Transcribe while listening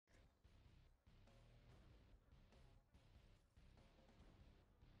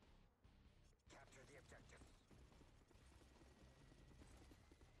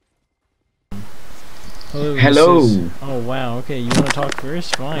Hello, this is. Hello. Oh wow. Okay, you want to talk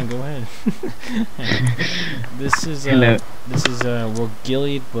first? Fine, go ahead. this is Hello. well,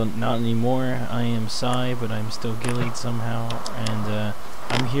 Ghillied, but not anymore. I am Psy, but I'm still Ghillied somehow, and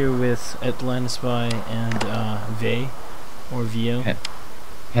I'm here with Atlantis Spy and Vey or Vio. He-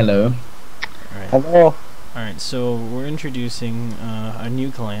 Hello. All right. Hello. All right. So we're introducing a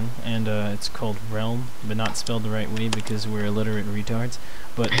new clan, and it's called Relm, but not spelled the right way because we're illiterate retards.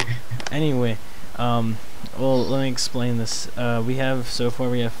 But anyway. Well, let me explain this. We have so far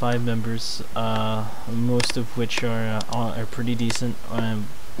we have 5 members, most of which are pretty decent.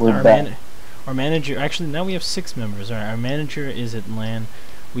 We're Our back. our manager, actually now we have 6 members. Our manager is at LAN.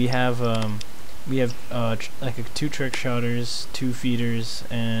 We have like 2 trick shotters, 2 feeders,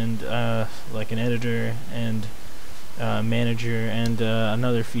 and like an editor and manager and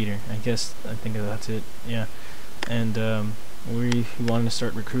another feeder. I think that's it. Yeah, and we want to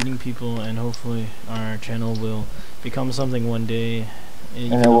start recruiting people, and hopefully our channel will become something one day.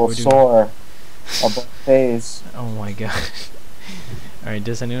 And it will soar above phase. Oh my god. Alright,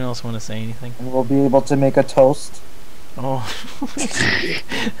 does anyone else want to say anything? And we'll be able to make a toast. Oh.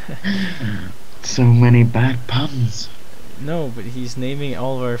 So many bad puns. No, but he's naming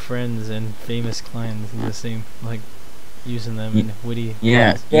all of our friends and famous clans in the same, like, using them in witty Yeah,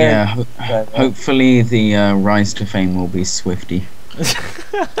 lines. yeah. Right. Hopefully the rise to fame will be Swifty.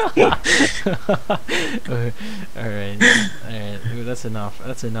 Alright, that's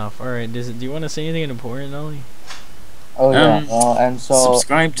enough. Alright, do you want to say anything important, Ollie? Oh yeah. And so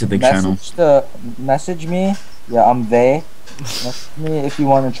Subscribe to the channel. message me. Yeah, I'm Vey. Message me if you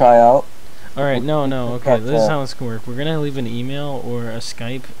want to try out. Alright, no, okay, But, this is how it's gonna work. We're gonna leave an email or a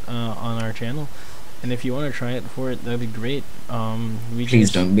Skype on our channel, and if you want to try it for it, that'd be great.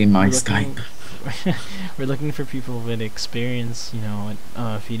 Please don't be my Skype. We're looking for people with experience, you know,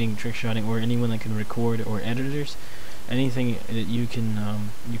 at feeding, trick shotting, or anyone that can record, or editors. Anything that you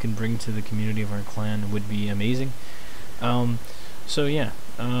can bring to the community of our clan would be amazing. So yeah,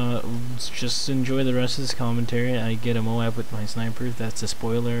 just enjoy the rest of this commentary. I get a Moab with my sniper. That's a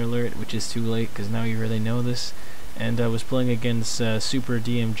spoiler alert, which is too late because now you really know this. And I was playing against Super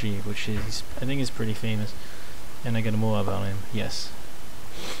DMG, which I think is pretty famous, and I got a Moab on him. Yes,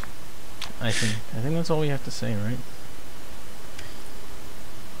 I think that's all we have to say, right?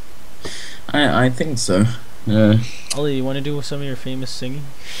 I think so. Ollie, you want to do some of your famous singing?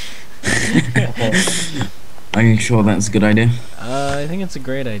 Okay. Are you sure that's a good idea? I think it's a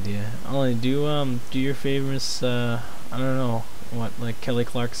great idea. Ollie, do your famous I don't know what, like Kelly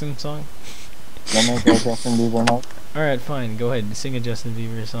Clarkson song? Let me go Justin Bieber now. All right, fine. Go ahead, sing a Justin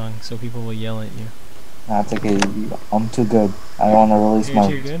Bieber song so people will yell at you. Nah, take it easy. I'm too good. I want to release You're my.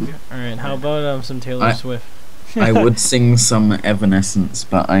 too good. All right. How about some Taylor Swift? I would sing some Evanescence,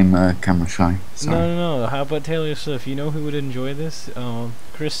 but I'm camera shy. Sorry. No. How about Taylor Swift? You know who would enjoy this?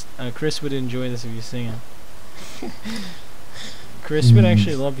 Chris would enjoy this if you sing it. Chris would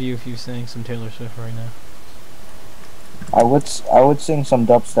actually love you if you sang some Taylor Swift right now. I would sing some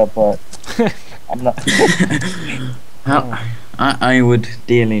dubstep, but I'm not. I would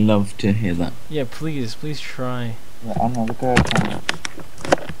dearly love to hear that. Yeah, please try. Yeah, I'm not good at camera.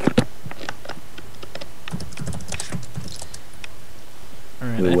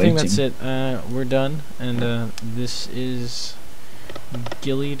 Alright, We're I think that's waiting. it. We're done, and this is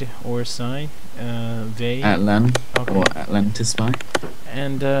Ghillied or Psy, Vey, Or Atlantis Spy.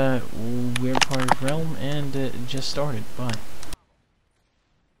 and we're part of Relm, and it just started. Bye.